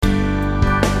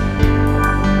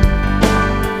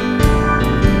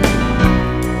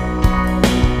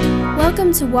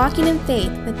Welcome to Walking in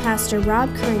Faith with Pastor Rob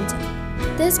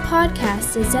Currington. This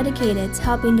podcast is dedicated to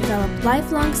helping develop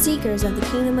lifelong seekers of the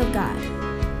kingdom of God.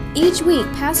 Each week,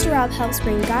 Pastor Rob helps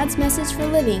bring God's message for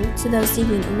living to those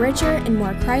seeking a richer and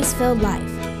more Christ-filled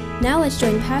life. Now let's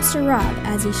join Pastor Rob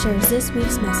as he shares this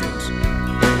week's message.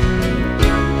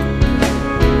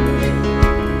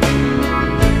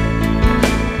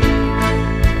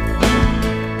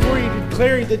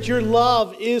 Declaring that your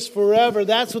love is forever.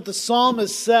 That's what the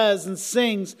psalmist says and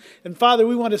sings. And Father,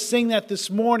 we want to sing that this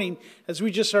morning as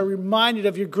we just are reminded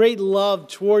of your great love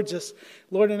towards us.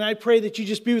 Lord, and I pray that you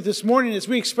just be with us this morning as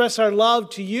we express our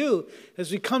love to you,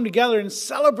 as we come together and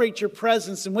celebrate your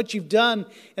presence and what you've done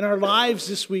in our lives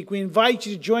this week. We invite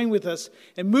you to join with us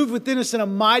and move within us in a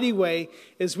mighty way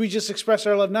as we just express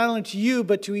our love not only to you,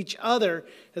 but to each other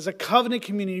as a covenant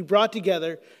community brought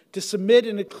together to submit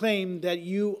and acclaim that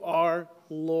you are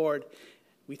Lord.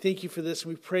 We thank you for this,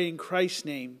 and we pray in Christ's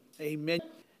name. Amen. You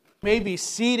may be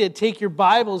seated. Take your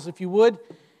Bibles, if you would.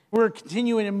 We're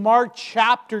continuing in Mark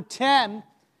chapter 10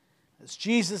 as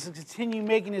Jesus is continuing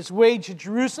making his way to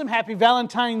Jerusalem. Happy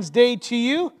Valentine's Day to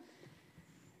you.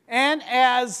 And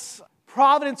as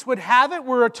Providence would have it,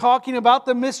 we're talking about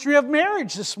the mystery of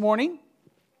marriage this morning.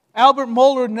 Albert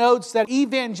Mohler notes that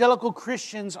evangelical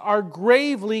Christians are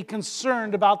gravely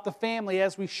concerned about the family,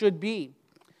 as we should be.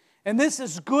 And this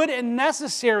is good and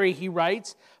necessary, he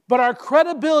writes, but our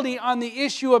credibility on the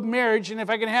issue of marriage, and if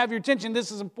I can have your attention,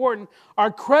 this is important,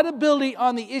 our credibility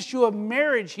on the issue of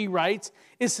marriage, he writes,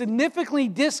 is significantly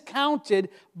discounted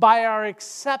by our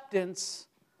acceptance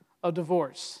of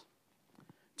divorce.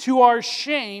 To our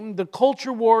shame, the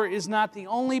culture war is not the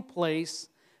only place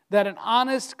that an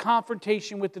honest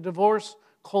confrontation with the divorce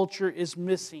culture is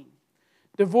missing.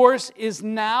 Divorce is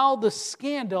now the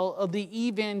scandal of the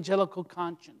evangelical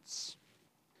conscience.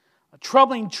 A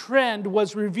troubling trend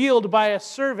was revealed by a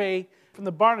survey from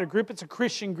the Barna Group. It's a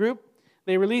Christian group.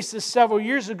 They released this several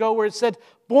years ago where it said,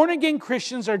 born-again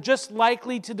Christians are just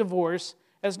likely to divorce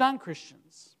as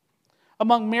non-Christians.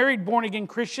 Among married born-again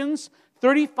Christians,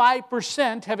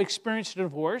 35% have experienced a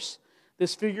divorce.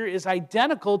 This figure is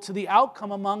identical to the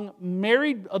outcome among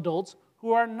married adults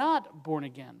who are not born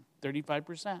again,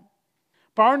 35%.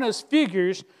 Barna's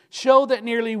figures show that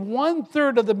nearly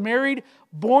 1/3 of the married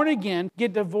born again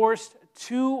get divorced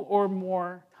 2 or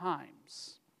more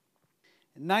times.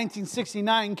 In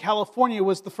 1969, California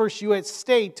was the first U.S.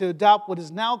 state to adopt what is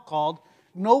now called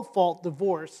no-fault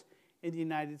divorce in the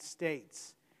United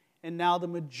States. And now the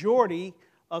majority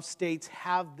of states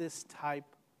have this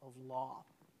type of law.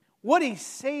 What he's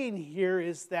saying here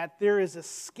is that there is a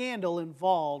scandal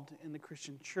involved in the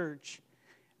Christian church,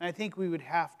 and I think we would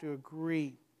have to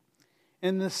agree.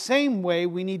 In the same way,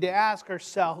 we need to ask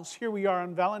ourselves, here we are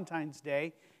on Valentine's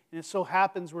Day, and it so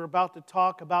happens we're about to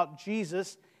talk about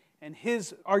Jesus and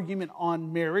his argument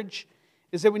on marriage,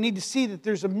 is that we need to see that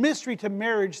there's a mystery to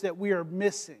marriage that we are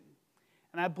missing.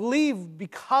 And I believe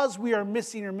because we are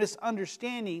missing or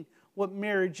misunderstanding what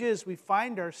marriage is, we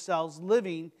find ourselves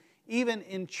living even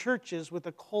in churches with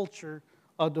a culture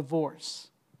of divorce.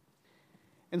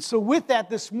 And so with that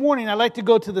this morning, I'd like to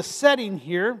go to the setting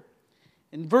here.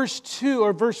 In verse 2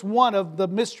 or verse 1 of the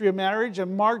mystery of marriage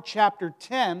in Mark chapter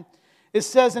 10, it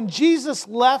says, and Jesus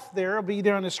left there, it'll be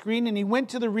there on the screen, and he went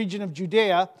to the region of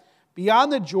Judea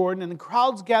beyond the Jordan, and the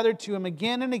crowds gathered to him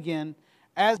again and again,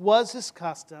 as was his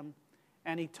custom,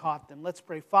 and he taught them. Let's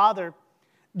pray. Father,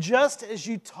 just as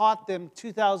you taught them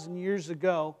 2,000 years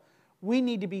ago, we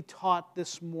need to be taught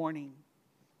this morning.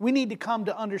 We need to come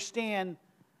to understand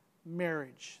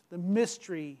marriage, the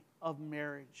mystery of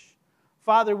marriage.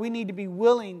 Father, we need to be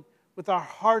willing with our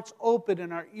hearts open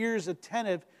and our ears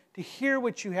attentive to hear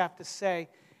what you have to say.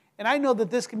 And I know that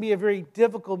this can be a very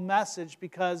difficult message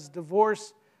because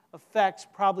divorce affects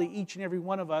probably each and every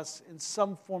one of us in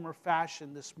some form or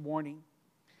fashion this morning.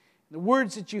 The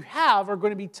words that you have are going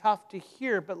to be tough to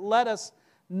hear, but let us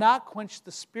not quench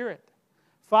the Spirit.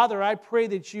 Father, I pray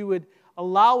that you would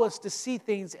allow us to see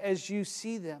things as you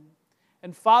see them.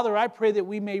 And Father, I pray that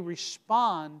we may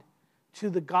respond to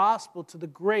the gospel, to the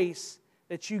grace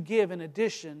that you give in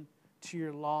addition to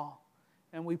your law.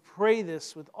 And we pray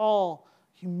this with all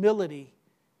humility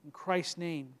in Christ's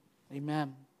name.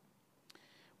 Amen.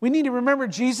 We need to remember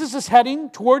Jesus is heading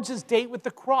towards his date with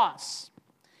the cross.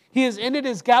 He has ended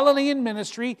his Galilean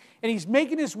ministry and he's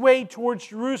making his way towards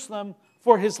Jerusalem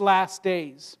for his last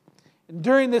days. And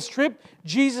during this trip,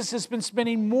 Jesus has been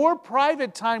spending more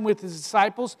private time with his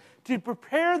disciples to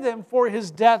prepare them for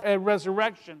his death and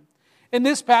resurrection. In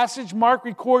this passage, Mark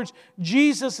records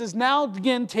Jesus is now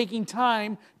again taking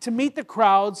time to meet the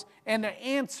crowds and to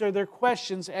answer their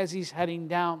questions as he's heading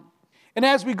down. And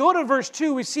as we go to verse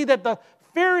 2, we see that the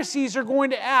Pharisees are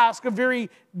going to ask a very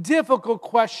difficult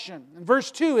question. In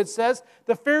verse 2, it says,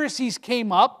 the Pharisees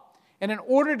came up, and in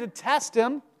order to test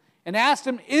him, and asked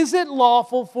him, is it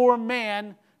lawful for a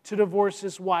man to divorce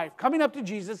his wife? Coming up to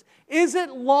Jesus, is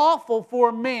it lawful for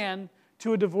a man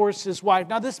to divorce his wife?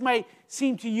 Now, this might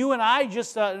seem to you and I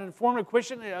just an informative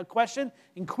question.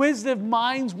 Inquisitive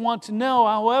minds want to know.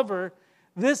 However,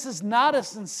 this is not a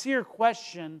sincere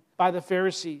question by the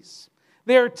Pharisees.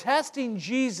 They are testing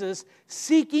Jesus,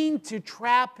 seeking to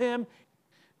trap him.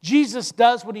 Jesus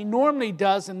does what he normally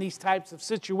does in these types of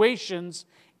situations,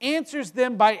 answers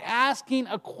them by asking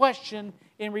a question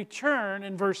in return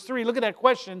in verse 3. Look at that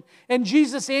question. And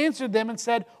Jesus answered them and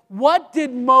said, what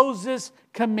did Moses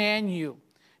command you?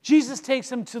 Jesus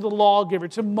takes him to the lawgiver,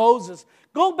 to Moses.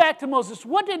 Go back to Moses.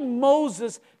 What did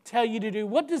Moses tell you to do?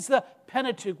 What does the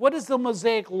Pentateuch, what does the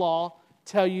Mosaic law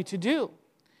tell you to do?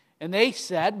 And they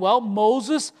said, well,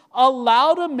 Moses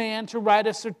allowed a man to write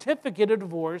a certificate of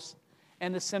divorce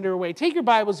and to send her away. Take your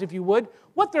Bibles, if you would.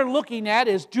 What they're looking at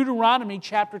is Deuteronomy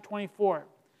chapter 24.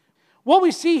 What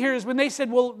we see here is when they said,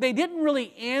 well, they didn't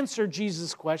really answer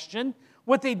Jesus' question.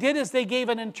 What they did is they gave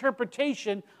an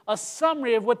interpretation, a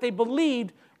summary of what they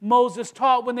believed Moses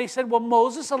taught when they said, well,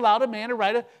 Moses allowed a man to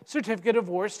write a certificate of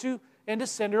divorce and to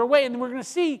send her away. And we're going to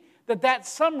see that that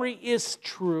summary is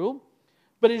true.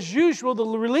 But as usual, the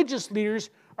religious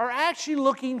leaders are actually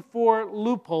looking for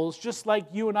loopholes, just like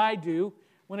you and I do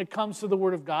when it comes to the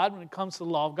Word of God, when it comes to the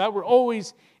law of God. We're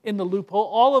always in the loophole.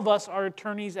 All of us are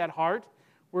attorneys at heart.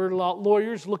 We're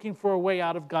lawyers looking for a way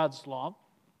out of God's law.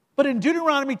 But in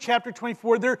Deuteronomy chapter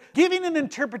 24, they're giving an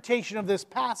interpretation of this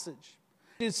passage.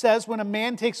 It says, when a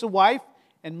man takes a wife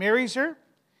and marries her,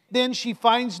 then she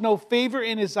finds no favor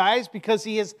in his eyes because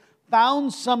he has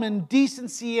found some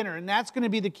indecency in her. And that's going to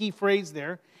be the key phrase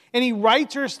there. And he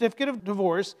writes her a certificate of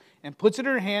divorce and puts it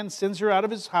in her hand, sends her out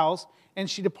of his house, and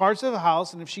she departs of the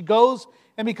house. And if she goes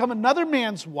and becomes another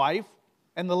man's wife,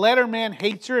 and the latter man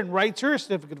hates her and writes her a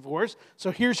certificate of divorce,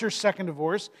 so here's her second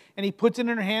divorce, and he puts it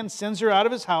in her hand, sends her out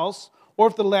of his house, or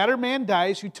if the latter man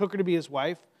dies who took her to be his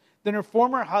wife, then her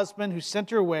former husband who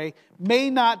sent her away may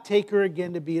not take her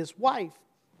again to be his wife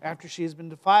after she has been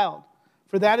defiled.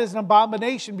 For that is an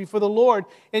abomination before the Lord,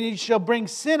 and you shall bring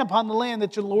sin upon the land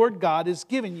that your Lord God has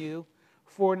given you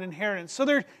for an inheritance. So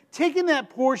they're taking that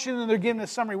portion and they're giving a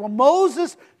summary. Well,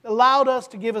 Moses allowed us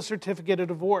to give a certificate of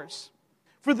divorce.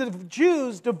 For the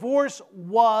Jews, divorce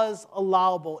was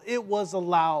allowable. It was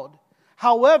allowed.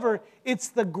 However, it's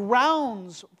the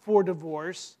grounds for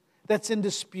divorce that's in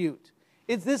dispute.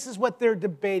 This is what they're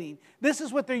debating. This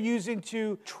is what they're using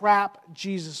to trap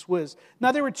Jesus with.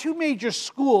 Now, there were two major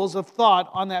schools of thought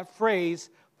on that phrase,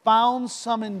 found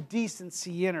some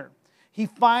indecency in her. He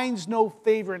finds no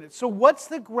favor in it. So what's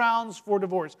the grounds for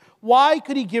divorce? Why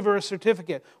could he give her a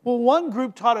certificate? Well, one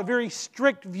group taught a very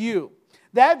strict view.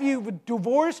 That view of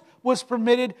divorce was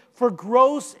permitted for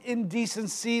gross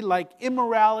indecency like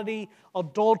immorality,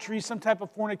 adultery, some type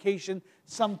of fornication,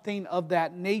 something of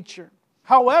that nature.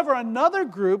 However, another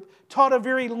group taught a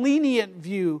very lenient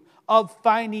view of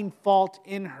finding fault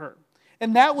in her.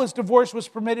 And that was divorce was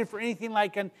permitted for anything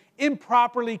like an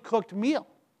improperly cooked meal,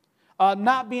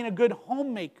 not being a good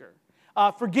homemaker,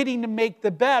 forgetting to make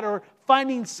the bed, or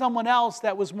finding someone else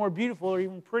that was more beautiful or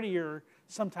even prettier,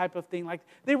 some type of thing like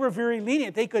that. They were very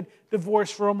lenient. They could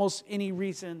divorce for almost any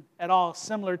reason at all,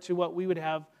 similar to what we would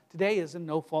have today as a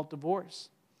no-fault divorce.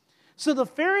 So the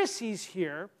Pharisees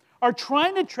here are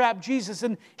trying to trap Jesus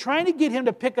and trying to get him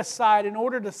to pick a side in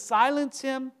order to silence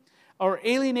him or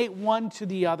alienate one to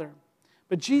the other.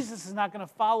 But Jesus is not going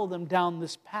to follow them down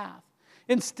this path.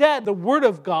 Instead, the Word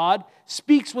of God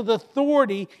speaks with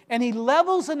authority, and he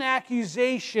levels an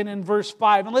accusation in verse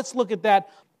 5. And let's look at that.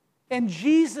 And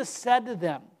Jesus said to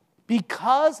them,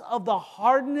 because of the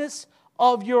hardness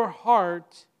of your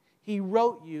heart, he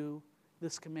wrote you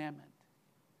this commandment.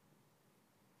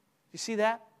 You see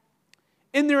that?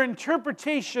 In their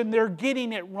interpretation, they're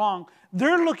getting it wrong.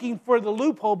 They're looking for the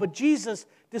loophole, but Jesus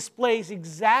displays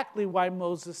exactly why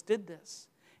Moses did this.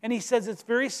 And he says it's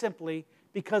very simply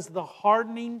because of the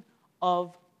hardening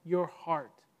of your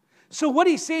heart. So what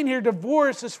he's saying here,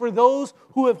 divorce is for those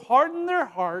who have hardened their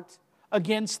heart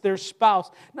against their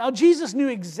spouse. Now, Jesus knew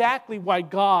exactly why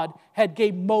God had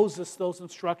gave Moses those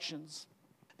instructions.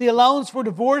 The allowance for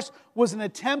divorce was an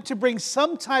attempt to bring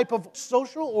some type of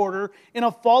social order in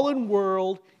a fallen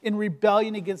world in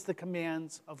rebellion against the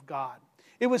commands of God.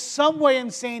 It was some way in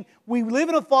saying, we live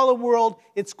in a fallen world,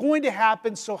 it's going to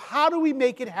happen, so how do we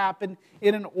make it happen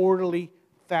in an orderly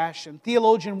fashion?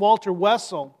 Theologian Walter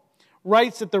Wessel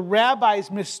writes that the rabbis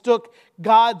mistook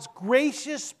God's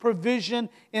gracious provision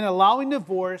in allowing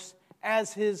divorce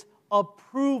as his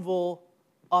approval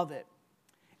of it.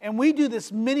 And we do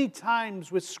this many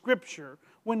times with Scripture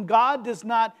when God does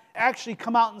not actually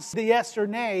come out and say yes or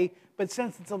nay, but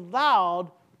since it's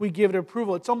allowed, we give it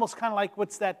approval. It's almost kind of like,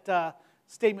 what's that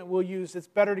statement we'll use? It's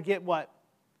better to get what?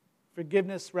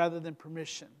 Forgiveness rather than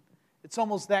permission. It's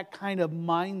almost that kind of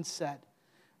mindset.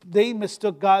 They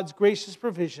mistook God's gracious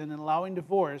provision in allowing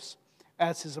divorce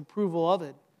as his approval of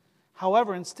it.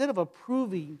 However, instead of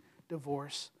approving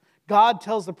divorce, God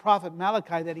tells the prophet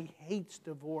Malachi that he hates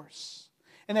divorce.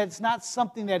 And that it's not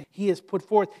something that he has put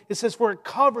forth. It says, for it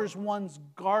covers one's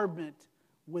garment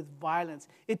with violence.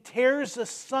 It tears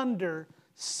asunder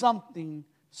something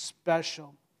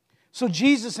special. So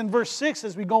Jesus in verse 6,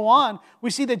 as we go on, we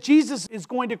see that Jesus is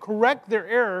going to correct their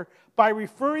error by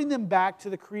referring them back to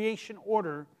the creation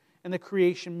order and the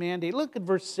creation mandate. Look at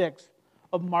verse 6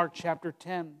 of Mark chapter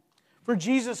 10. For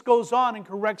Jesus goes on and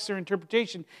corrects their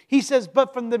interpretation. He says,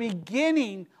 but from the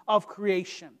beginning of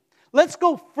creation. Let's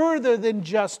go further than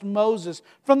just Moses.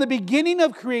 From the beginning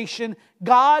of creation,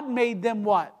 God made them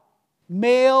what?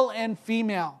 Male and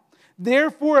female.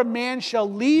 Therefore a man shall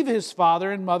leave his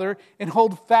father and mother and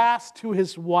hold fast to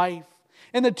his wife.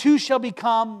 And the two shall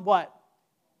become what?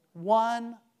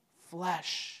 One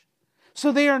flesh.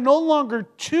 So they are no longer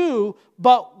two,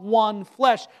 but one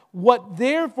flesh. What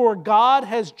therefore God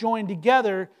has joined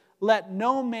together, let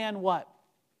no man what?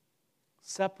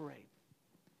 Separate.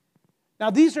 Now,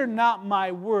 these are not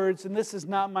my words, and this is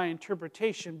not my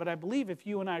interpretation, but I believe if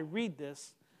you and I read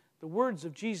this, the words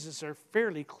of Jesus are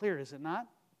fairly clear, is it not?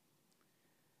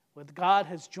 What God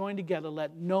has joined together,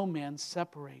 let no man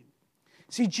separate.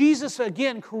 See, Jesus,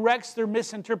 again, corrects their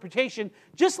misinterpretation,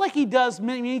 just like he does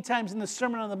many, many times in the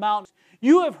Sermon on the Mount.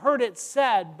 You have heard it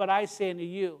said, but I say unto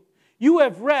you. You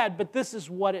have read, but this is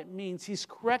what it means. He's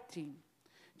correcting.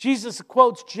 Jesus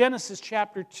quotes Genesis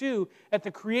chapter 2 at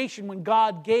the creation when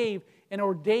God gave and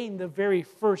ordained the very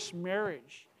first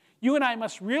marriage. You and I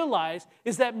must realize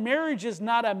is that marriage is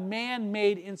not a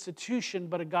man-made institution,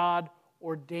 but a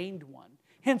God-ordained one.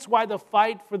 Hence why the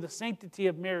fight for the sanctity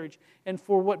of marriage and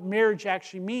for what marriage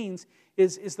actually means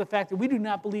is the fact that we do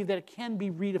not believe that it can be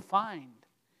redefined.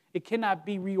 It cannot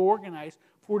be reorganized,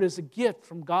 for it is a gift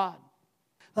from God.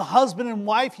 The husband and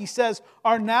wife, he says,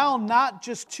 are now not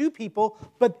just two people,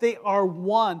 but they are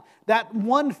one. That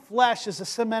one flesh is a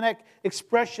Semitic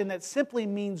expression that simply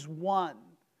means one.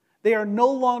 They are no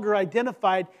longer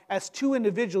identified as two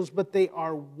individuals, but they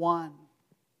are one.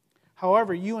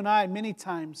 However, you and I, many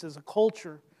times as a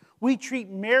culture, we treat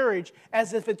marriage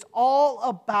as if it's all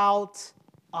about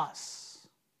us,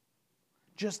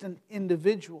 just an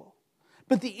individual.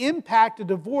 But the impact of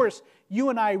divorce, you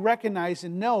and I recognize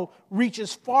and know,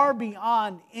 reaches far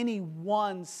beyond any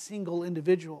one single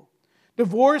individual.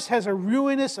 Divorce has a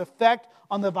ruinous effect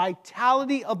on the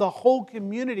vitality of the whole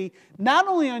community, not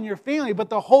only on your family, but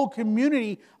the whole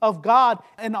community of God,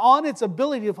 and on its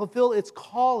ability to fulfill its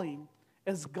calling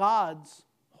as God's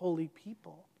holy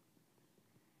people.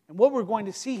 And what we're going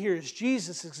to see here is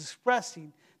Jesus is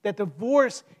expressing that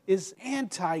divorce is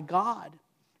anti-God.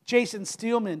 Jason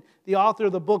Steelman, the author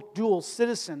of the book Dual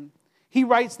Citizen, he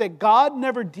writes that God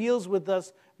never deals with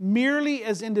us merely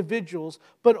as individuals,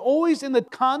 but always in the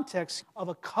context of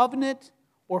a covenant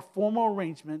or formal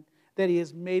arrangement that he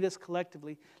has made us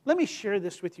collectively. Let me share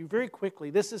this with you very quickly.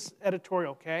 This is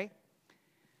editorial, okay?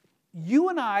 You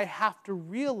and I have to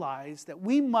realize that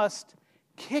we must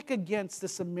kick against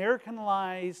this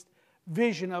Americanized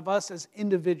vision of us as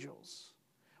individuals.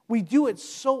 We do it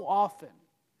so often.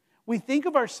 We think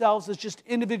of ourselves as just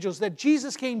individuals, that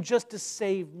Jesus came just to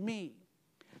save me.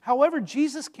 However,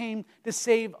 Jesus came to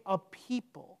save a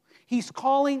people. He's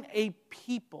calling a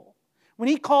people. When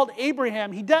he called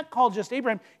Abraham, he didn't call just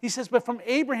Abraham. He says, but from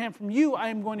Abraham, from you, I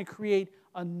am going to create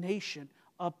a nation,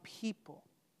 a people.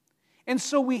 And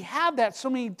so we have that so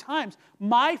many times.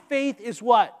 My faith is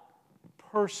what?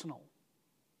 Personal.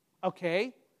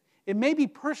 Okay? It may be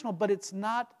personal, but it's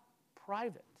not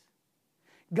private.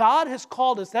 God has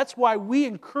called us. That's why we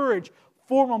encourage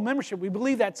formal membership. We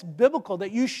believe that's biblical,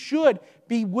 that you should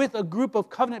be with a group of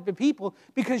covenant people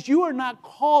because you are not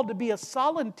called to be a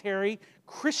solitary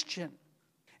Christian.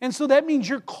 And so that means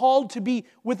you're called to be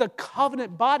with a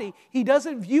covenant body. He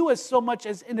doesn't view us so much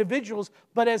as individuals,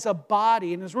 but as a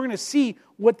body. And as we're going to see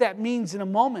what that means in a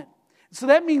moment. So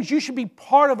that means you should be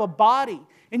part of a body.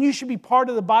 And you should be part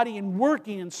of the body in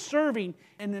working and serving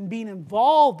and in being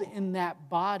involved in that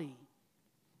body.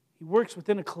 He works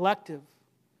within a collective.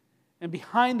 And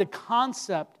behind the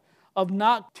concept of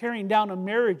not tearing down of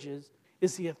marriages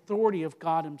is the authority of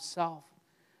God himself.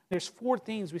 There's 4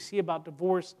 things we see about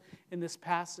divorce in this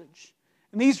passage.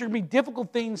 And these are going to be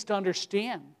difficult things to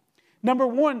understand. Number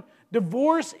 1,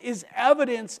 divorce is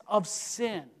evidence of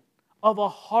sin, of a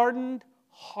hardened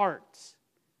heart.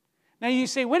 Now you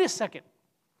say, wait a second.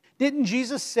 Didn't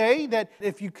Jesus say that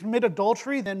if you commit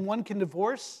adultery, then one can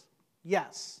divorce?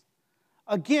 Yes.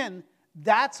 Again,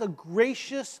 that's a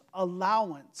gracious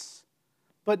allowance,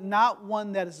 but not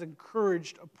one that is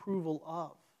encouraged approval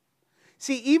of.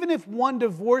 See, even if one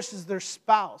divorces their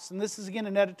spouse, and this is again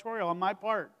an editorial on my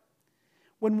part,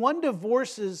 when one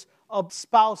divorces a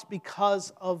spouse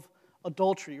because of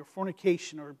adultery or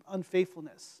fornication or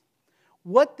unfaithfulness,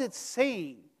 what that's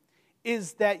saying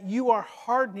is that you are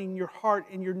hardening your heart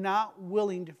and you're not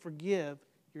willing to forgive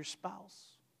your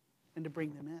spouse and to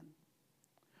bring them in.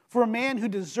 For a man who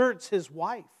deserts his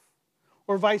wife,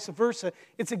 or vice versa,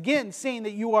 it's again saying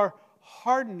that you are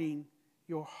hardening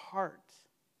your heart.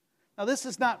 Now, this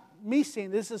is not me saying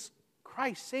this, is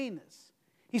Christ saying this.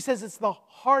 He says it's the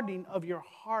hardening of your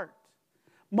heart.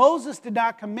 Moses did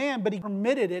not command, but he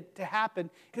permitted it to happen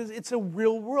because it's a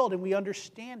real world and we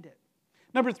understand it.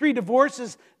 Number 3, divorce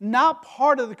is not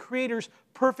part of the Creator's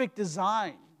perfect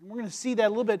design. We're going to see that a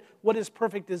little bit, what His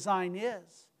perfect design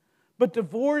is. But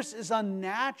divorce is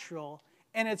unnatural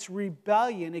and it's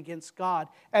rebellion against God.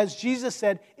 As Jesus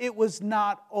said, it was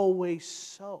not always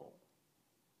so.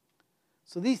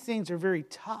 So these things are very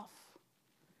tough.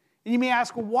 And you may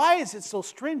ask, well, why is it so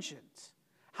stringent?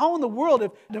 How in the world,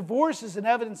 if divorce is an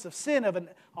evidence of sin, of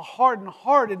a hardened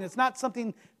heart, and it's not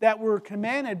something that we're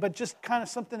commanded, but just kind of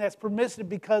something that's permissive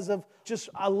because of just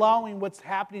allowing what's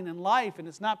happening in life, and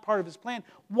it's not part of His plan,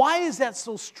 why is that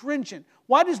so stringent?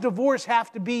 Why does divorce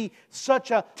have to be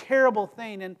such a terrible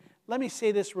thing? And let me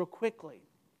say this real quickly.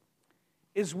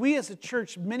 Is we as a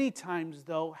church many times,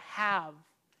 though, have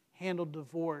handled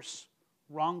divorce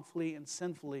wrongfully and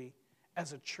sinfully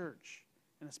as a church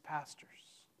and as pastors.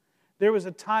 There was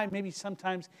a time, maybe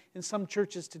sometimes in some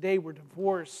churches today, where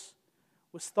divorce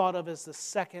was thought of as the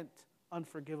second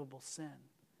unforgivable sin.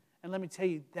 And let me tell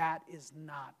you, that is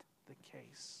not the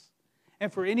case.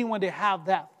 And for anyone to have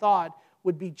that thought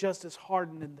would be just as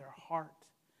hardened in their heart.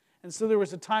 And so there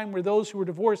was a time where those who were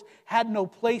divorced had no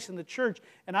place in the church.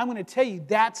 And I'm going to tell you,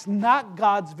 that's not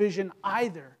God's vision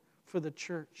either for the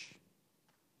church.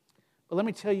 But let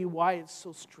me tell you why it's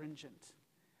so stringent.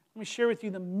 Let me share with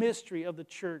you the mystery of the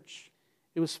church.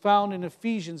 It was found in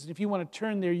Ephesians, and if you want to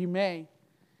turn there, you may.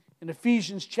 In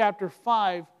Ephesians chapter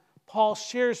 5, Paul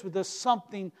shares with us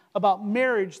something about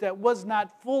marriage that was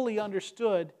not fully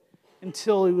understood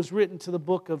until it was written to the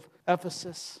book of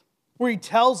Ephesus, where he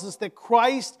tells us that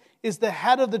Christ is the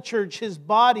head of the church, His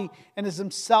body, and is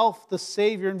Himself the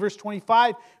Savior. In verse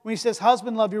 25, when he says,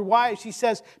 husband, love your wives, he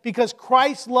says, because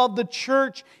Christ loved the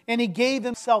church and He gave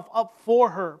Himself up for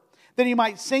her, that He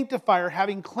might sanctify her,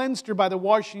 having cleansed her by the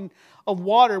washing of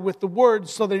water with the word,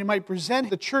 so that He might present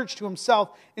the church to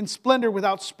Himself in splendor,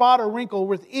 without spot or wrinkle,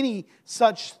 with any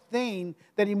such thing,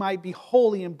 that He might be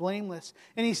holy and blameless.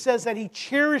 And he says that He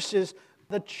cherishes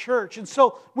the church. And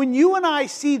so when you and I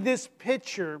see this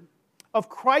picture of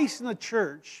Christ in the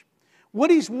church, what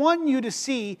He's wanting you to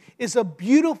see is a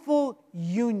beautiful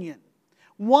union.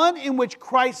 One in which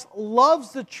Christ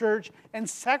loves the church and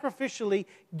sacrificially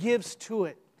gives to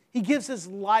it. He gives His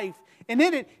life, and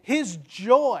in it, His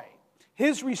joy,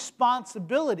 His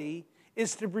responsibility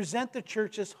is to present the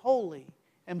church as holy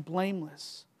and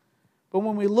blameless. But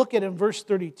when we look at it in verse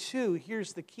 32,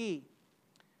 here's the key.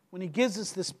 When He gives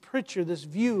us this picture, this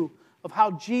view of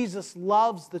how Jesus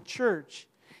loves the church,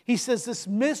 He says this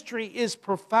mystery is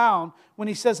profound when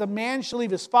He says, a man shall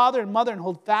leave his father and mother and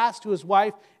hold fast to his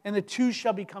wife, and the two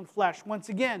shall become flesh. Once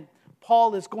again,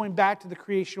 Paul is going back to the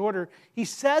creation order. He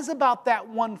says about that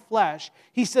one flesh,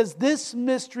 he says, this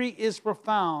mystery is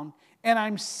profound, and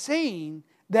I'm saying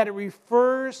that it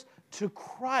refers to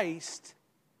Christ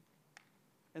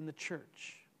and the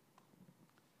church.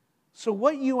 So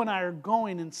what you and I are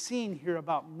going and seeing here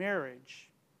about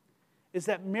marriage is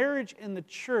that marriage and the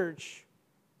church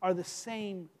are the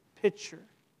same picture.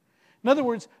 In other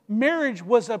words, marriage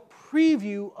was a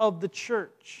preview of the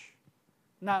church,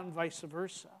 not vice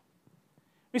versa.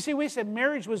 You see, we said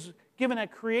marriage was given at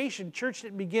creation. Church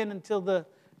didn't begin until the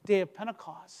day of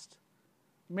Pentecost.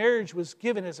 Marriage was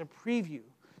given as a preview.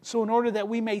 So in order that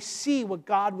we may see what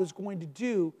God was going to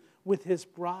do with His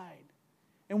bride.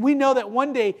 And we know that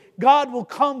one day God will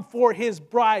come for His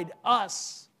bride,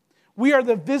 us. We are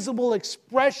the visible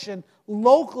expression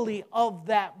locally of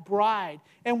that bride.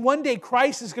 And one day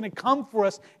Christ is going to come for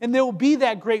us, and there will be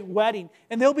that great wedding.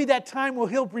 And there will be that time where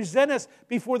He'll present us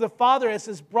before the Father as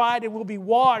His bride, and we'll be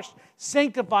washed,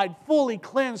 sanctified, fully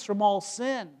cleansed from all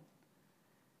sin.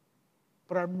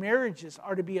 But our marriages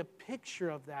are to be a picture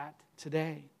of that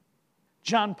today.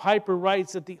 John Piper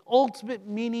writes that the ultimate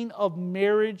meaning of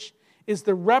marriage is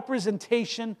the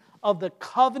representation of the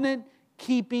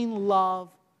covenant-keeping love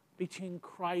between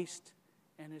Christ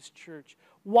and His church.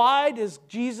 Why does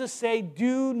Jesus say,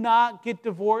 do not get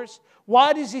divorced?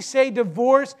 Why does He say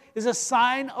divorce is a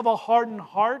sign of a hardened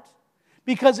heart?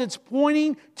 Because it's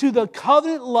pointing to the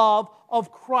covenant love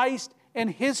of Christ and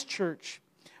His church.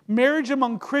 Marriage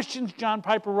among Christians, John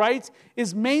Piper writes,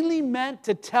 is mainly meant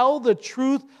to tell the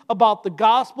truth about the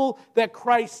gospel that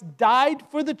Christ died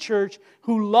for the church,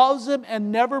 who loves them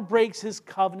and never breaks His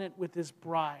covenant with His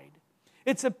bride.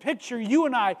 It's a picture, you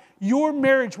and I, your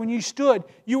marriage, when you stood,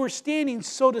 you were standing,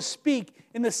 so to speak,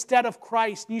 in the stead of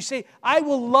Christ. And you say, I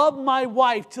will love my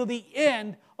wife till the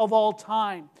end of all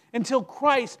time, until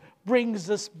Christ brings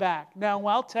us back. Now,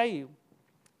 I'll tell you,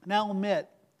 and I'll admit,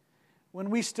 when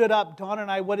we stood up, Dawn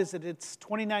and I, it's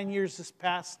 29 years this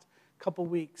past couple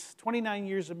weeks, 29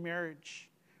 years of marriage.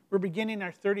 We're beginning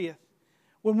our 30th.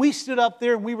 When we stood up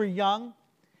there and we were young,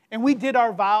 and we did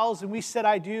our vows and we said,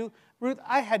 I do, Ruth,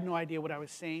 I had no idea what I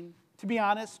was saying, to be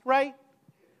honest, right?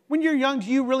 When you're young, do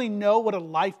you really know what a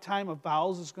lifetime of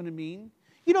vows is going to mean?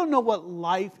 You don't know what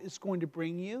life is going to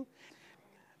bring you.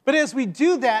 But as we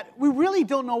do that, we really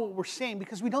don't know what we're saying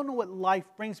because we don't know what life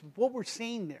brings. But what we're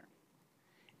saying there,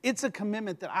 it's a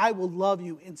commitment that I will love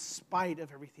you in spite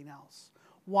of everything else.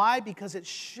 Why? Because it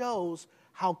shows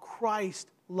how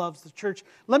Christ loves the church.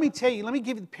 Let me tell you, let me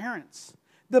give you the parents.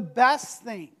 The best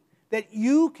thing that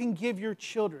you can give your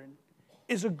children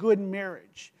is a good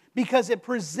marriage because it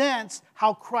presents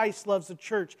how Christ loves the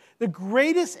church. The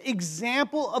greatest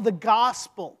example of the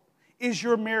gospel is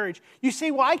your marriage. You say,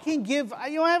 well, I can't give, I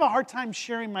have a hard time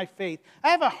sharing my faith. I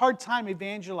have a hard time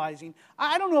evangelizing.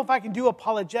 I don't know if I can do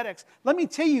apologetics. Let me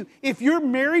tell you, if you're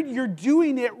married, you're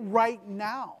doing it right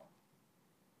now.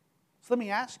 So let me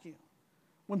ask you,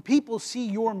 when people see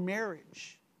your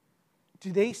marriage,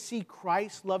 do they see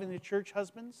Christ loving the church,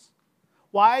 husbands?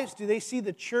 Wives, do they see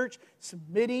the church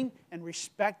submitting and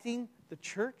respecting the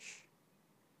church?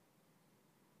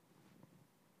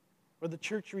 Or the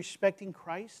church respecting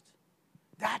Christ?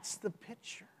 That's the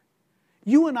picture.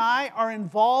 You and I are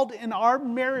involved in our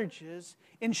marriages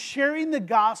in sharing the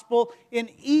gospel in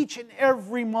each and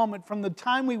every moment, from the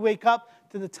time we wake up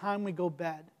to the time we go to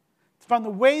bed. From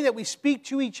the way that we speak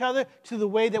to each other, to the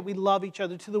way that we love each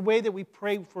other, to the way that we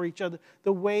pray for each other,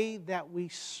 the way that we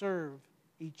serve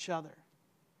each other.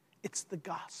 It's the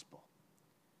gospel.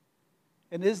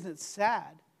 And isn't it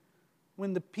sad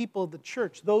when the people of the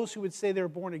church, those who would say they're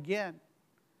born again,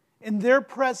 in their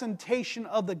presentation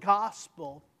of the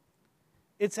gospel,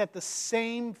 it's at the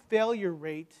same failure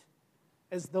rate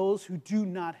as those who do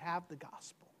not have the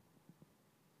gospel.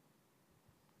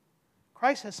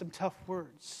 Christ has some tough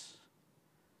words,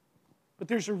 but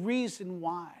there's a reason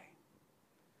why.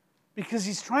 Because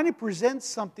He's trying to present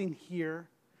something here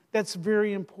that's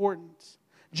very important.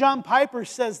 John Piper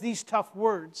says these tough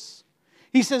words.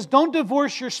 He says, don't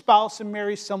divorce your spouse and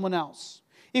marry someone else.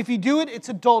 If you do it, it's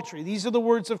adultery. These are the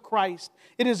words of Christ.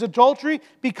 It is adultery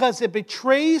because it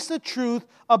betrays the truth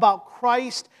about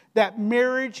Christ that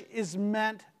marriage is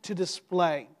meant to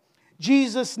display.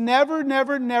 Jesus never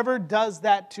does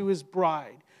that to His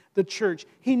bride, the church.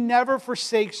 He never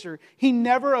forsakes her. He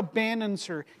never abandons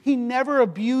her. He never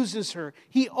abuses her.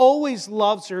 He always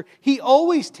loves her. He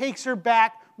always takes her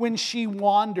back when she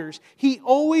wanders. He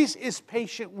always is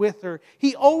patient with her.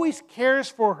 He always cares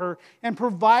for her and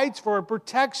provides for her,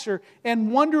 protects her,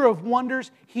 and wonder of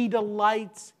wonders, He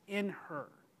delights in her.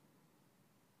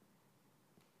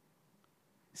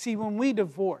 See, when we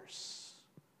divorce,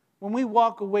 when we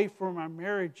walk away from our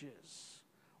marriages,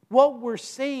 what we're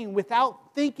saying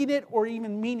without thinking it or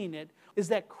even meaning it is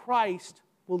that Christ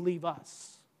will leave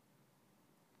us.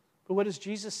 But what does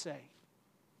Jesus say?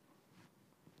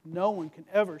 No one can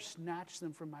ever snatch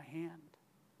them from my hand.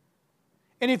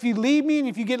 And if you leave me and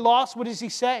if you get lost, what does He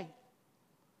say?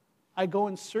 I go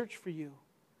and search for you,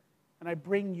 and I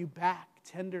bring you back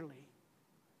tenderly.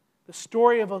 The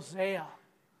story of Hosea,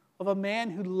 of a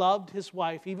man who loved his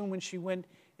wife, even when she went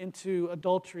into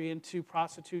adultery, into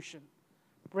prostitution.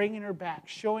 Bringing her back,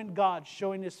 showing God,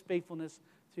 showing His faithfulness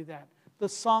through that. The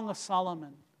Song of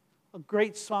Solomon, a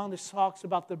great song that talks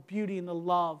about the beauty and the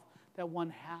love that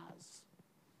one has.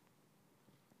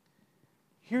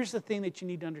 Here's the thing that you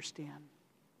need to understand.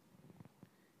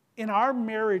 In our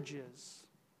marriages,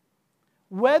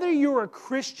 whether you're a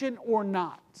Christian or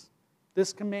not,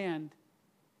 this command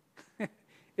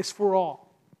is for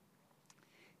all.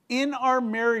 In our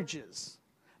marriages,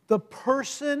 the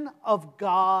person of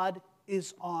God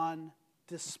is on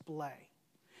display.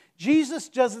 Jesus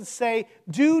doesn't say,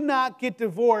 do not get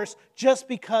divorced just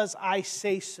because I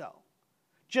say so.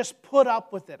 Just put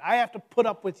up with it. I have to put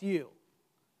up with you.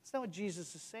 That's not what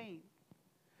Jesus is saying.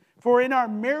 For in our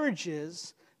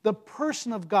marriages, the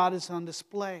person of God is on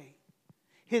display.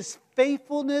 His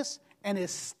faithfulness and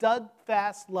His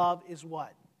steadfast love is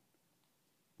what?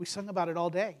 We sung about it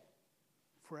all day.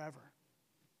 Forever.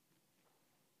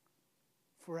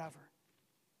 Forever.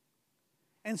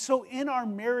 And so in our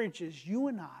marriages, you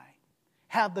and I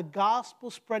have the gospel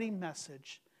spreading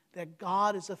message that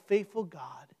God is a faithful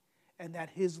God and that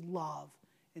His love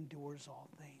endures all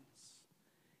things.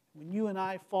 When you and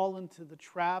I fall into the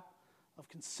trap of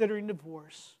considering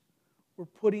divorce, we're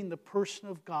putting the person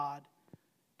of God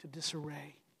to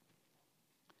disarray.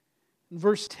 In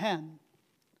verse 10,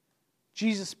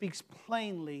 Jesus speaks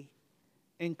plainly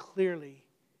and clearly,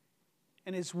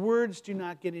 and His words do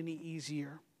not get any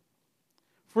easier.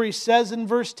 For He says in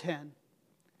verse 10,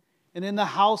 and in the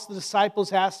house the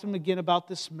disciples asked Him again about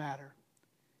this matter.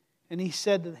 And He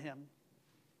said to him,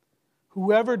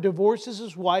 whoever divorces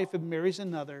his wife and marries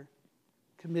another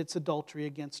commits adultery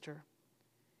against her.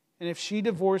 And if she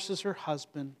divorces her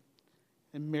husband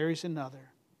and marries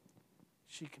another,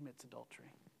 she commits adultery.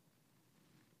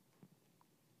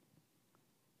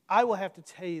 I will have to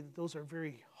tell you that those are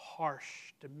very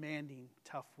harsh, demanding,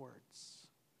 tough words.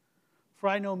 For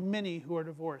I know many who are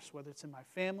divorced, whether it's in my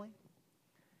family,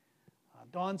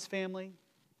 Dawn's family,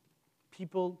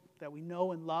 people that we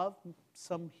know and love,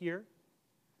 some here.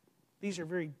 These are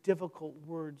very difficult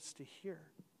words to hear.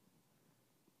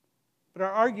 But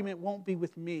our argument won't be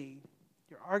with me.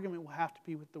 Your argument will have to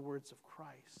be with the words of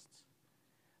Christ.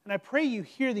 And I pray you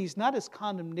hear these not as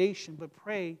condemnation, but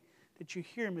pray that you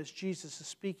hear Him as Jesus is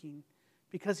speaking,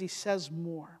 because He says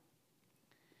more.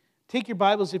 Take your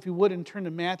Bibles, if you would, and turn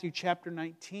to Matthew chapter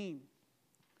 19.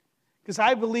 Because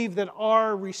I believe that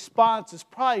our response is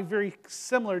probably very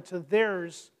similar to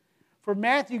theirs. For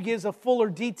Matthew gives a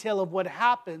fuller detail of what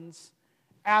happens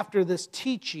after this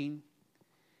teaching.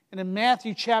 And in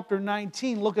Matthew chapter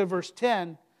 19, look at verse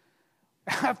 10.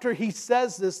 After He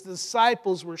says this, the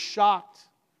disciples were shocked.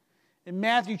 In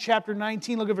Matthew chapter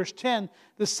 19, look at verse 10.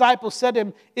 The disciples said to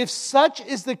Him, if such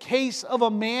is the case of a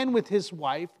man with his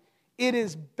wife, it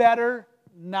is better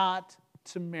not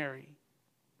to marry.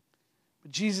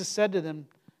 But Jesus said to them,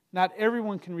 not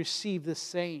everyone can receive this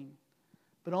saying,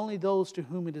 but only those to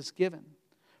whom it is given.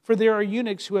 For there are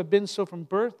eunuchs who have been so from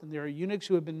birth, and there are eunuchs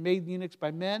who have been made eunuchs by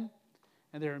men,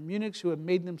 and there are eunuchs who have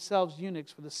made themselves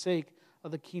eunuchs for the sake of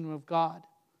the kingdom of God.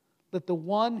 Let the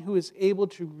one who is able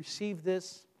to receive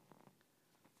this,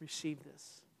 receive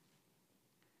this.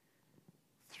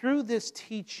 Through this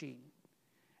teaching,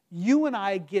 you and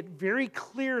I get very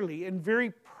clearly and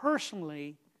very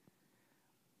personally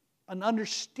an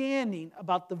understanding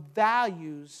about the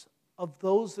values of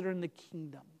those that are in the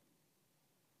kingdom.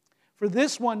 For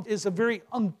this one is a very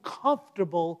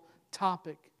uncomfortable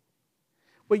topic.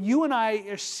 What you and I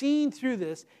are seeing through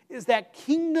this is that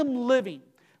kingdom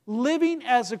living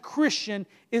as a Christian,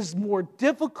 is more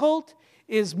difficult,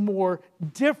 is more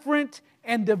different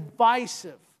and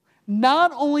divisive.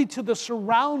 Not only to the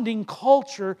surrounding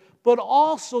culture, but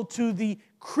also to the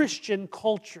Christian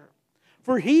culture.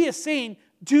 For He is saying,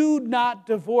 do not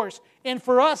divorce. And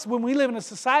for us, when we live in a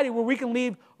society where we can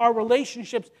leave our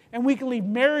relationships and we can leave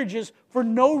marriages for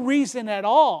no reason at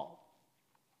all,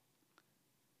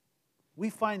 we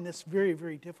find this very,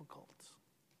 very difficult.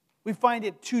 We find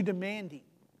it too demanding.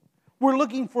 We're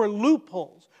looking for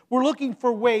loopholes. We're looking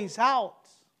for ways out.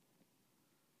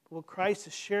 But what Christ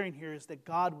is sharing here is that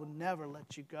God will never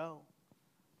let you go.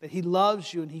 That He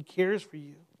loves you and He cares for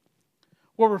you.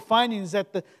 What we're finding is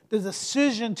that the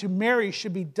decision to marry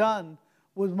should be done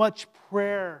with much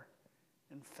prayer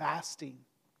and fasting.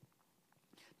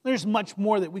 There's much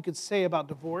more that we could say about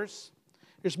divorce.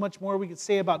 There's much more we could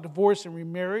say about divorce and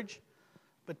remarriage.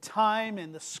 But time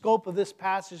and the scope of this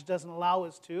passage doesn't allow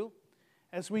us to.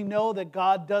 As we know that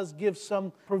God does give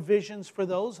some provisions for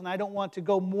those, and I don't want to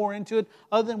go more into it,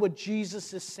 other than what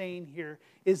Jesus is saying here,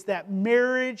 is that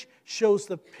marriage shows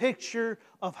the picture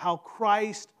of how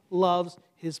Christ loves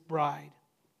His bride.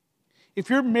 If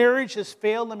your marriage has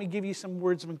failed, let me give you some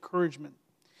words of encouragement.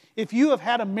 If you have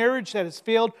had a marriage that has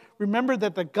failed, remember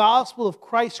that the gospel of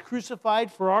Christ crucified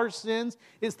for our sins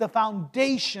is the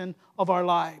foundation of our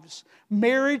lives.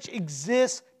 Marriage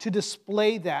exists to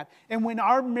display that. And when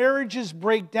our marriages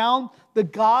break down, the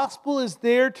gospel is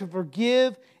there to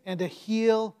forgive and to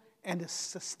heal and to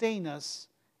sustain us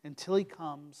until He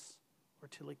comes or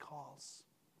till He calls.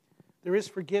 There is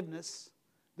forgiveness.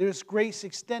 There's grace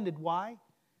extended. Why?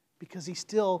 Because He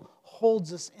still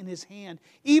holds us in His hand.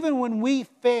 Even when we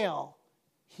fail,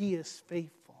 He is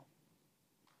faithful.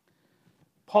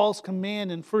 Paul's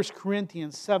command in 1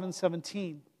 Corinthians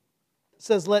 7:17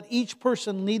 says, let each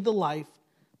person lead the life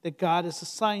that God has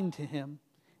assigned to him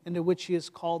and to which he has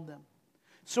called them.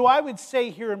 So I would say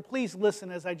here, and please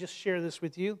listen as I just share this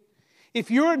with you, if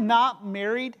you're not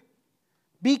married,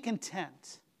 be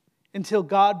content until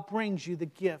God brings you the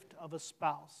gift of a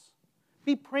spouse.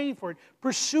 Be praying for it.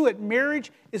 Pursue it.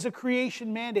 Marriage is a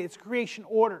creation mandate. It's a creation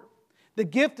order. The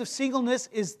gift of singleness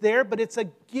is there, but it's a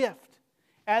gift,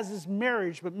 as is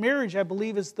marriage. But marriage, I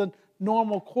believe, is the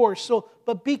normal course.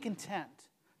 But be content.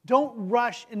 Don't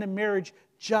rush into marriage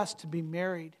just to be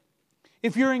married.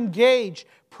 If you're engaged,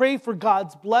 pray for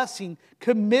God's blessing.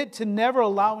 Commit to never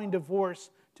allowing divorce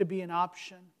to be an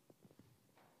option.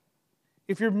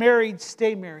 If you're married,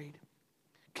 stay married.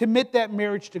 Commit that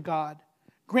marriage to God.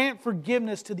 Grant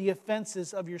forgiveness to the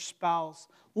offenses of your spouse.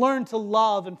 Learn to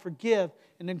love and forgive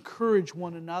and encourage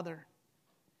one another.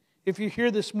 If you're here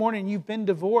this morning, you've been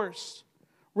divorced,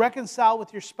 reconcile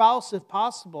with your spouse if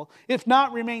possible. If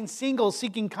not, remain single,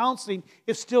 seeking counseling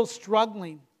if still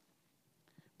struggling.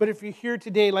 But if you're here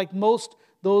today, like most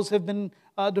those have been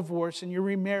divorced and you're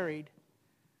remarried,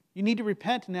 you need to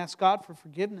repent and ask God for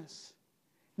forgiveness.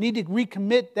 You need to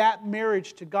recommit that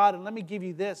marriage to God. And let me give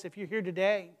you this. If you're here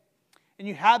today and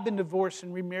you have been divorced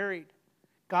and remarried,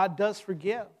 God does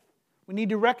forgive. We need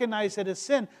to recognize that as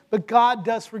sin, but God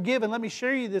does forgive. And let me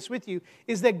share you this with you,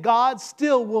 is that God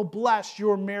still will bless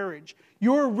your marriage.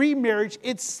 Your remarriage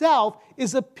itself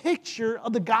is a picture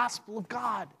of the gospel of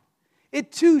God.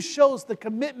 It too shows the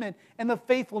commitment and the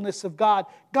faithfulness of God.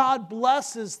 God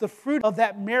blesses the fruit of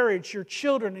that marriage, your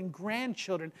children and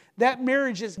grandchildren. That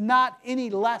marriage is not any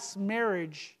less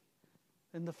marriage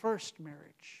than the first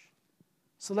marriage.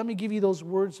 So let me give you those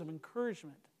words of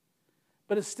encouragement.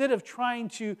 But instead of trying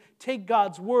to take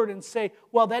God's word and say,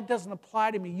 well, that doesn't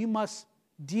apply to me, you must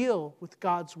deal with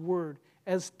God's word,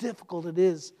 as difficult it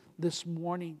is this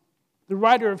morning. The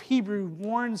writer of Hebrews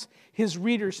warns his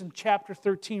readers in chapter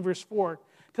 13, verse 4,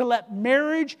 to let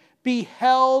marriage be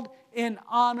held in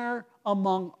honor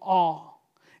among all.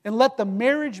 And let the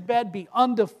marriage bed be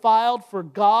undefiled, for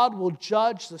God will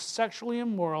judge the sexually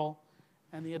immoral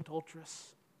and the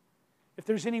adulterous. If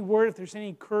there's any word, if there's any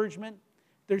encouragement,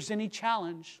 if there's any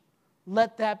challenge,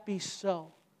 let that be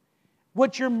so.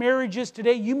 What your marriage is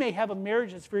today, you may have a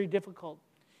marriage that's very difficult.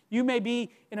 You may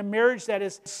be in a marriage that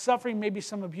is suffering maybe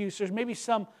some abuse. There's maybe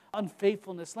some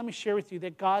unfaithfulness. Let me share with you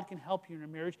that God can help you in a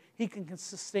marriage. He can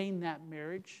sustain that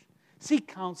marriage. Seek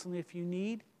counseling if you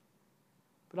need.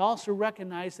 But also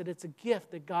recognize that it's a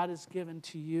gift that God has given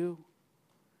to you.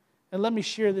 And let me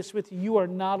share this with you. You are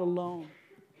not alone.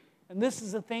 And this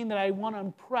is the thing that I want to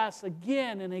impress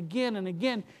again and again and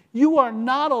again. You are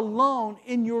not alone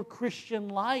in your Christian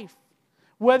life.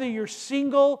 Whether you're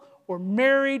single or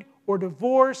married or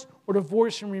divorced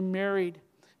and remarried.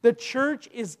 The church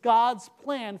is God's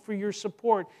plan for your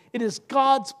support. It is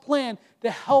God's plan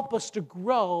to help us to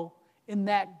grow in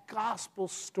that gospel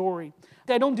story.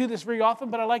 I don't do this very often,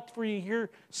 but I like for you to hear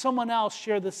someone else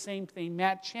share the same thing.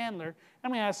 Matt Chandler.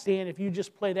 I'm going to ask Dan if you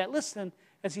just play that. Listen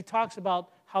as he talks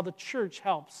about how the church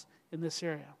helps in this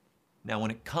area. Now,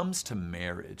 when it comes to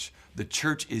marriage, the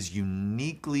church is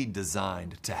uniquely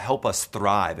designed to help us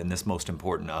thrive in this most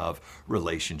important of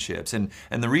relationships. And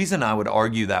the reason I would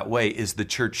argue that way is the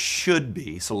church should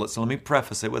be, so let me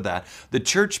preface it with that, the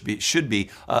church should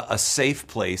be a safe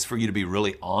place for you to be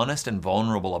really honest and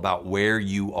vulnerable about where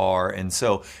you are. And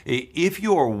so if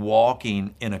you're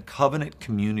walking in a covenant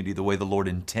community the way the Lord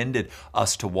intended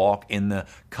us to walk in the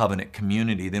covenant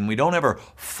community, then we don't ever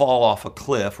fall off a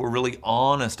cliff. We're really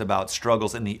honest about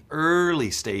struggles in the early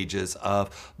stages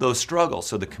of those struggles.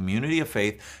 So the community of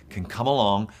faith can come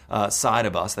alongside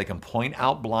of us. They can point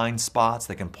out blind spots.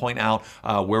 They can point out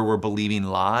where we're believing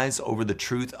lies over the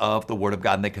truth of the Word of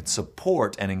God. And they can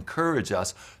support and encourage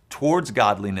us towards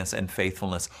godliness and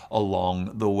faithfulness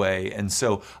along the way. And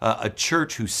so a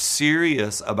church who's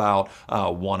serious about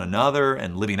one another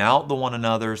and living out the one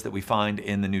another's that we find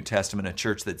in the New Testament, a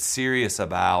church that's serious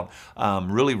about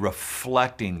really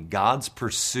reflecting God's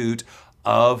pursuit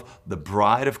of the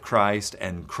bride of Christ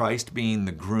and Christ being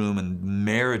the groom and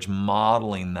marriage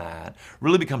modeling that,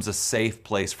 really becomes a safe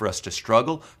place for us to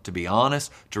struggle, to be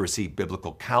honest, to receive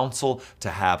biblical counsel,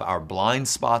 to have our blind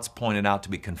spots pointed out, to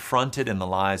be confronted in the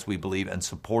lies we believe, and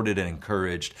supported and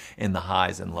encouraged in the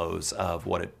highs and lows of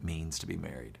what it means to be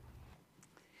married.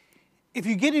 If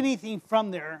you get anything from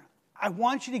there, I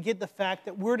want you to get the fact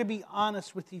that we're to be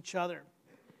honest with each other,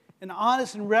 and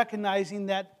honest in recognizing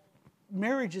that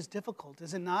marriage is difficult,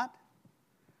 is it not?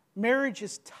 Marriage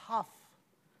is tough.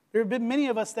 There have been many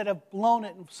of us that have blown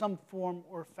it in some form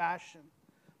or fashion.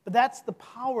 But that's the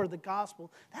power of the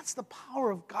gospel. That's the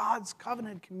power of God's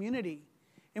covenant community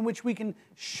in which we can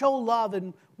show love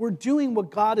and we're doing what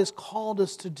God has called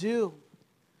us to do.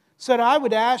 So I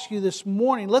would ask you this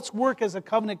morning, let's work as a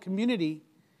covenant community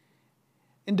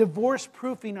in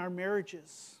divorce-proofing our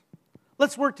marriages.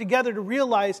 Let's work together to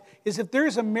realize is if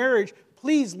there's a marriage,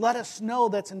 please let us know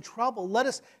that's in trouble. Let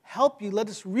us help you. Let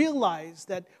us realize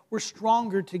that we're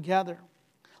stronger together.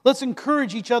 Let's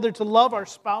encourage each other to love our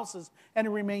spouses and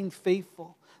to remain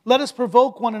faithful. Let us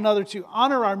provoke one another to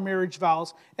honor our marriage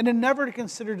vows and to never to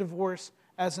consider divorce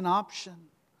as an option.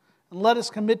 And let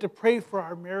us commit to pray for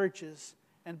our marriages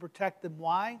and protect them.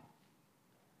 Why?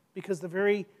 Because the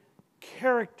very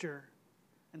character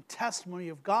and testimony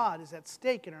of God is at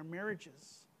stake in our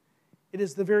marriages. It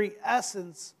is the very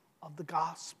essence of the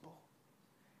gospel.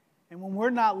 And when we're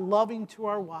not loving to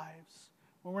our wives,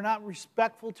 when we're not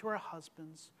respectful to our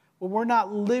husbands, when we're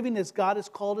not living as God has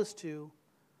called us to,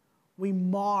 we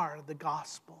mar the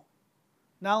gospel.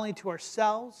 Not only to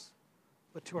ourselves,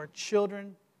 but to our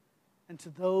children and to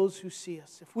those who see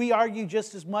us. If we argue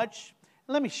just as much,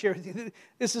 and let me share with you,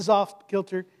 this is off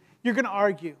kilter, you're going to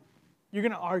argue. You're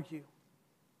going to argue.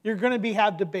 You're going to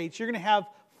have debates. You're going to have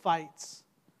fights.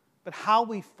 But how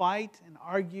we fight and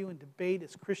argue and debate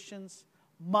as Christians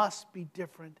must be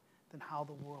different than how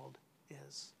the world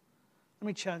is. Let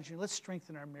me challenge you. Let's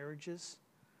strengthen our marriages.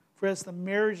 For as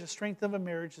the strength of a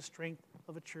marriage, the strength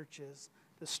of a church is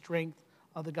the strength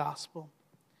of the gospel.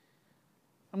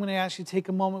 I'm going to ask you to take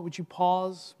a moment. Would you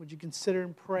pause? Would you consider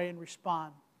and pray and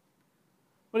respond?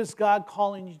 What is God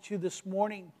calling you to this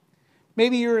morning?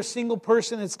 Maybe you're a single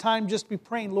person. It's time just to be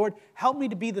praying, Lord, help me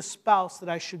to be the spouse that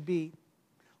I should be.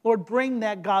 Lord, bring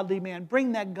that godly man,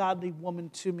 bring that godly woman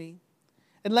to me.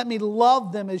 And let me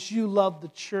love them as you love the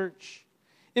church.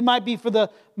 It might be for the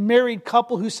married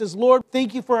couple who says, Lord,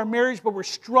 thank you for our marriage, but we're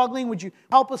struggling. Would you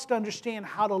help us to understand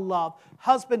how to love?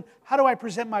 Husband, how do I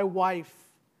present my wife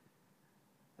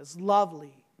as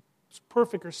lovely, as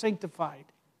perfect or sanctified?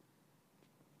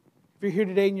 If you're here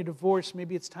today and you're divorced,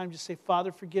 maybe it's time to say,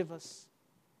 Father, forgive us.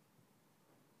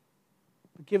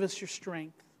 But give us your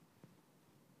strength.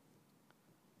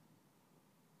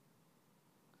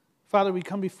 Father, we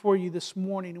come before you this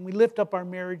morning and we lift up our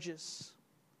marriages.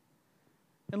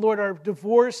 And Lord, our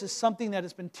divorce is something that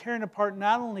has been tearing apart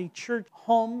not only church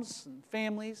homes and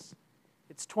families,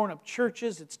 it's torn up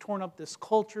churches, it's torn up this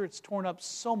culture, it's torn up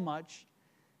so much.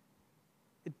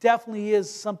 It definitely is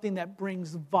something that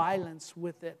brings violence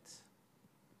with it.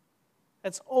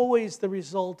 That's always the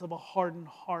result of a hardened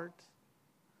heart.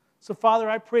 So Father,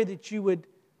 I pray that you would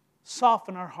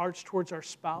soften our hearts towards our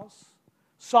spouse.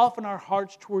 Soften our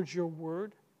hearts towards your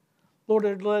word.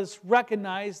 Lord, let us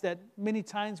recognize that many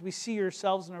times we see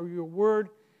ourselves in your word.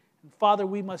 And Father,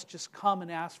 we must just come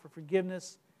and ask for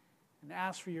forgiveness and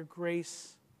ask for your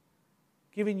grace,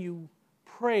 giving you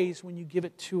praise when you give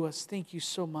it to us. Thank you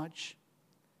so much.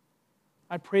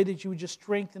 I pray that you would just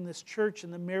strengthen this church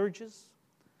and the marriages.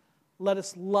 Let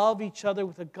us love each other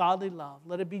with a godly love.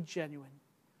 Let it be genuine.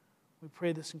 We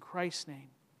pray this in Christ's name.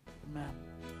 Amen.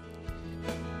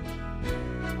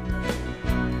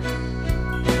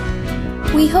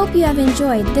 We hope you have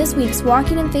enjoyed this week's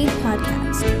Walking in Faith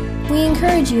podcast. We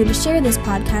encourage you to share this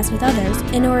podcast with others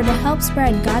in order to help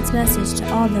spread God's message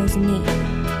to all those in need.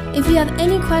 If you have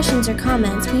any questions or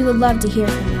comments, we would love to hear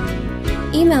from you.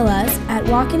 Email us at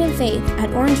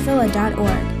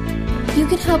walkinginfaith@orangevilla.org. You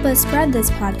can help us spread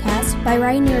this podcast by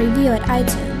writing a review at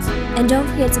iTunes. And don't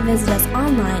forget to visit us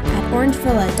online at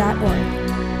orangevilla.org.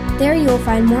 There you will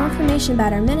find more information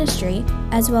about our ministry,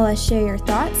 as well as share your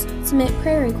thoughts, submit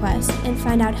prayer requests, and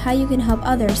find out how you can help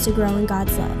others to grow in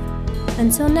God's love.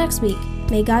 Until next week,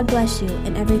 may God bless you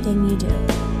in everything you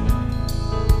do.